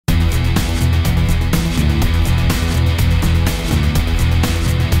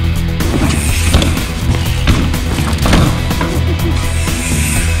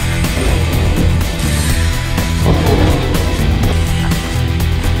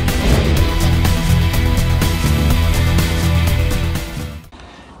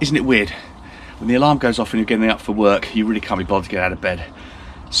Isn't it weird? When the alarm goes off and you're getting up for work, you really can't be bothered to get out of bed.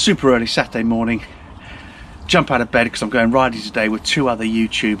 Super early Saturday morning, jump out of bed because I'm going riding today with 2 other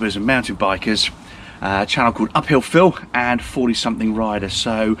YouTubers and mountain bikers. A channel called Uphill Phil and 40-something rider.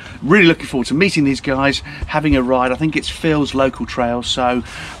 So really looking forward to meeting these guys, having a ride. I think it's Phil's local trail, so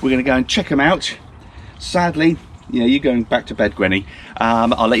we're going to go and check them out. Sadly, yeah, you're going back to bed, Gwenny.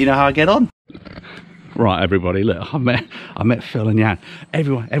 I'll let you know how I get on. Right, everybody, look, I met Phil and Jan.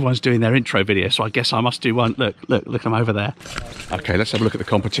 Everyone's doing their intro video, so I guess I must do one. Look, I'm over there. Okay, let's have a look at the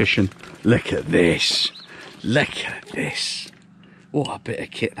competition. Look at this. Look at this. What a bit of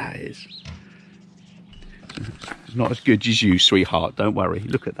kit that is. It's not as good as you, sweetheart, don't worry.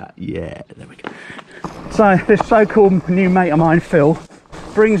 Look at that. Yeah, there we go. So this so-called new mate of mine, Phil,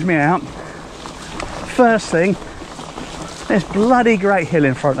 brings me out. First thing, this bloody great hill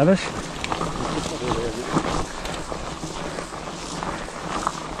in front of us.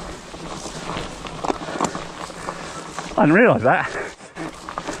 I didn't realise that.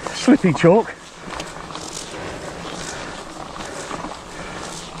 Slippy chalk.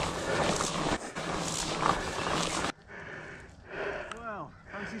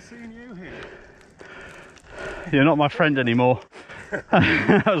 Seeing you here. You're not my friend anymore.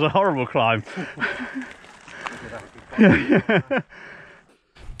 That was a horrible climb.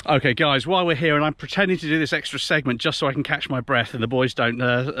 Okay guys, while we're here, and I'm pretending to do this extra segment just so I can catch my breath and the boys don't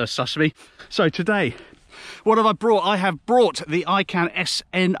suss me. So today, what have I brought? I have brought the ICAN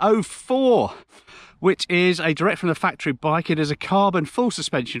SN04, which is a direct from the factory bike. It is a carbon full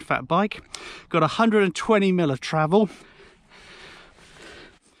suspension fat bike. Got 120 mil of travel.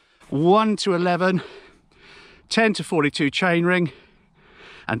 1 to 11, 10 to 42 chainring,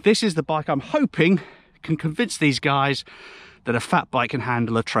 and this is the bike I'm hoping can convince these guys that a fat bike can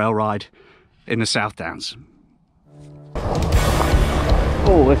handle a trail ride in the South Downs.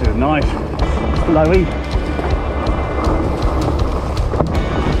 Oh, this is nice, flowy.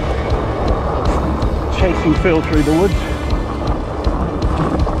 Chasing Phil through the woods.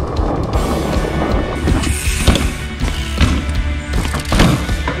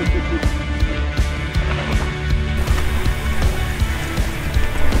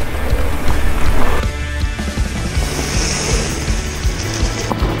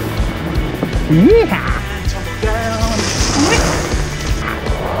 Yeah!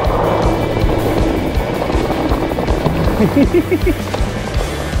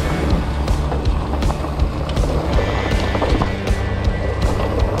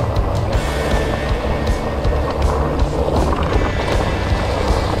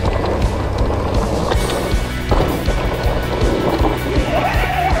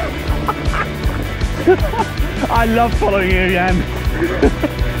 I love following you, Jan.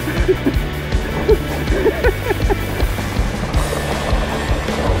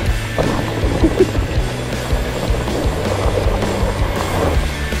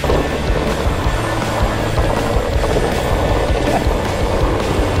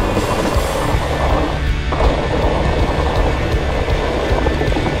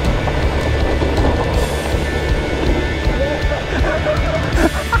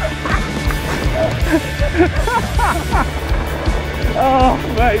 Oh,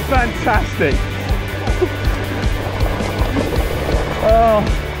 mate, fantastic.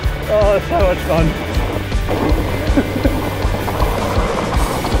 Oh, so much fun.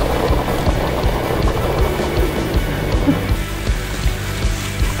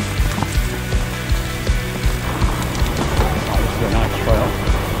 This is a nice trail.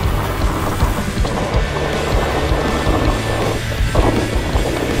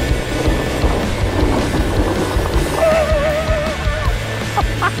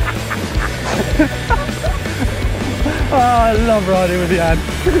 Oh, I love riding with Jan.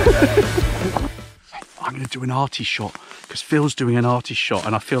 I'm going to do an arty shot because Phil's doing an arty shot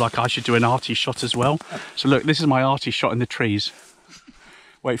and I feel like I should do an arty shot as well. So look, this is my arty shot in the trees.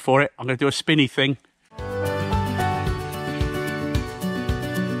 Wait for it. I'm going to do a spinny thing.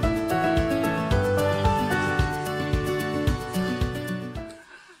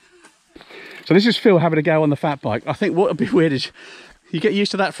 So this is Phil having a go on the fat bike. I think what would be weird is you get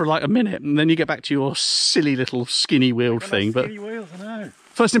used to that for like a minute and then you get back to your silly little skinny wheeled thing. Skinny wheels, I know.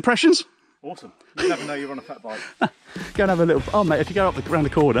 First impressions? Awesome. You never know you're on a fat bike. Go and have a little. Oh mate, if you go up around the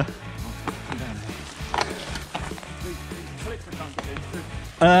corner.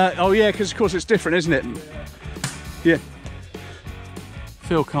 Oh yeah, because of course it's different, isn't it? Yeah.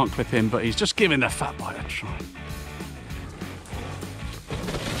 Phil can't clip in, but he's just giving the fat bike a try.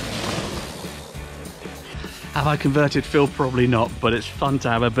 Have I converted Phil? Probably not, but it's fun to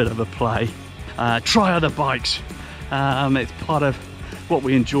have a bit of a play. Try other bikes. It's part of what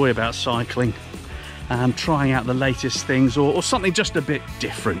we enjoy about cycling. Trying out the latest things or something just a bit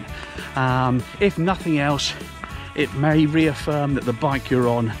different. If nothing else, it may reaffirm that the bike you're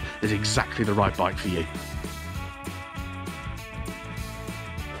on is exactly the right bike for you.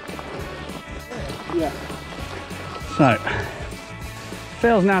 Yeah. So,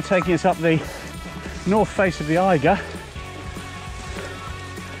 Phil's now taking us up the north face of the Eiger.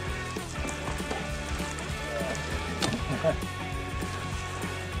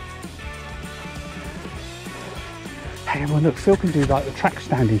 Hey everyone, look, Phil can do like the track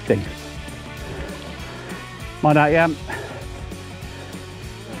standing thing. Mind out, yeah.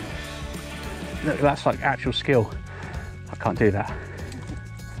 Look, that's like actual skill. I can't do that.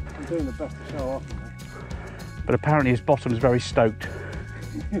 I'm doing the best to show off. But apparently his bottom's very stoked.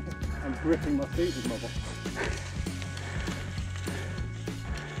 I'm gripping my feet with my bottom.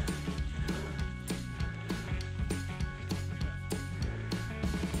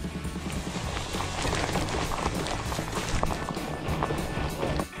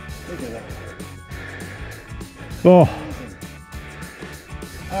 Oh,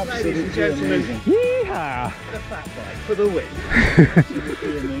 Ladies and gentlemen, yeehaw! the fat bike for the win.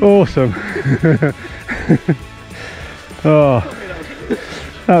 Awesome. Oh,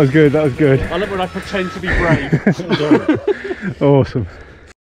 that was good, that was good. I love when I pretend to be brave. Awesome.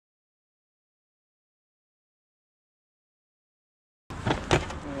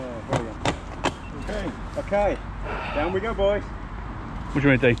 Oh, brilliant. Okay, down we go, boys. What do you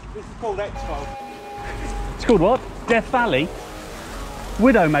want to do? This is called XFILES. It's called what? Death Valley?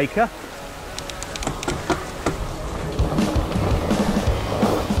 Widowmaker?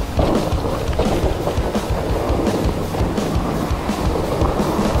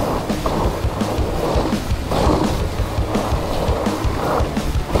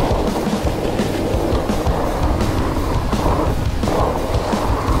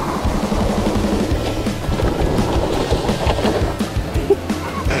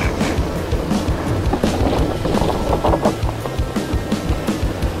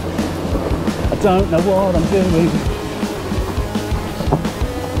 Don't know what I'm doing.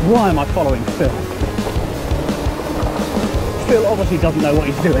 Why am I following Phil? Phil obviously doesn't know what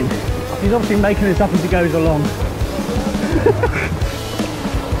he's doing. He's obviously making this up as he goes along.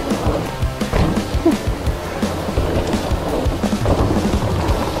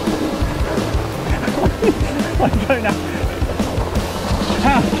 I don't know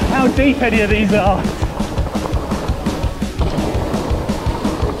how deep any of these are.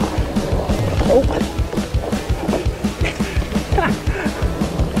 Oh.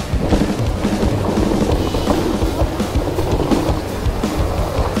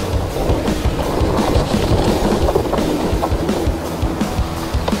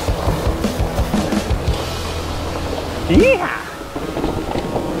 Yeah!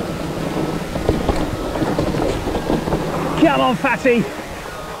 Come on, fatty!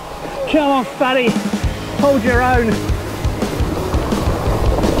 Come on, fatty! Hold your own!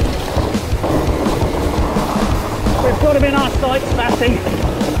 We've got him in our sights, fatty!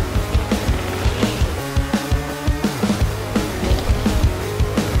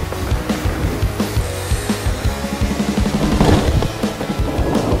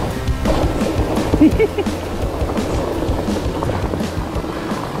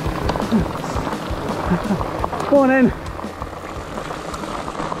 Go on in.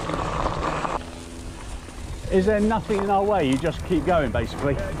 Is there nothing in our way? You just keep going,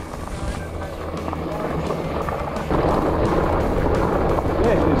 basically. This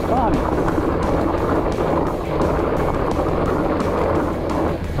is fun.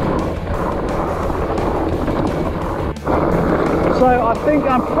 So I think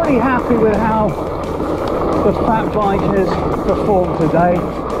I'm pretty happy with how the fat bike has performed today.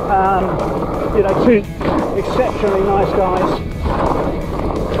 You know, two exceptionally nice guys.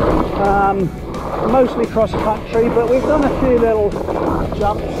 Mostly cross country, but we've done a few little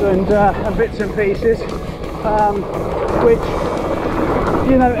jumps and bits and pieces, which,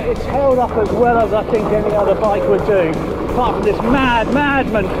 you know, it's held up as well as I think any other bike would do, apart from this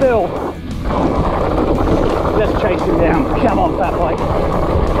madman Phil. Let's chase him down. Come on, fat bike.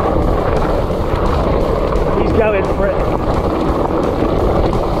 He's going for it.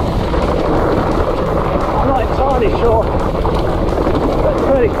 I'm not entirely sure that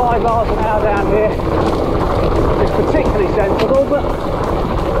 35 miles an hour down here is particularly sensible, but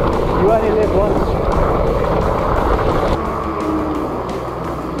you only live once.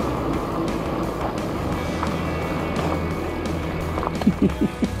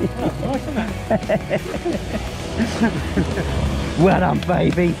 Well done,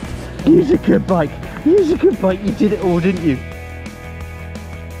 baby. Use a good bike. Use a good bike. You did it all, didn't you?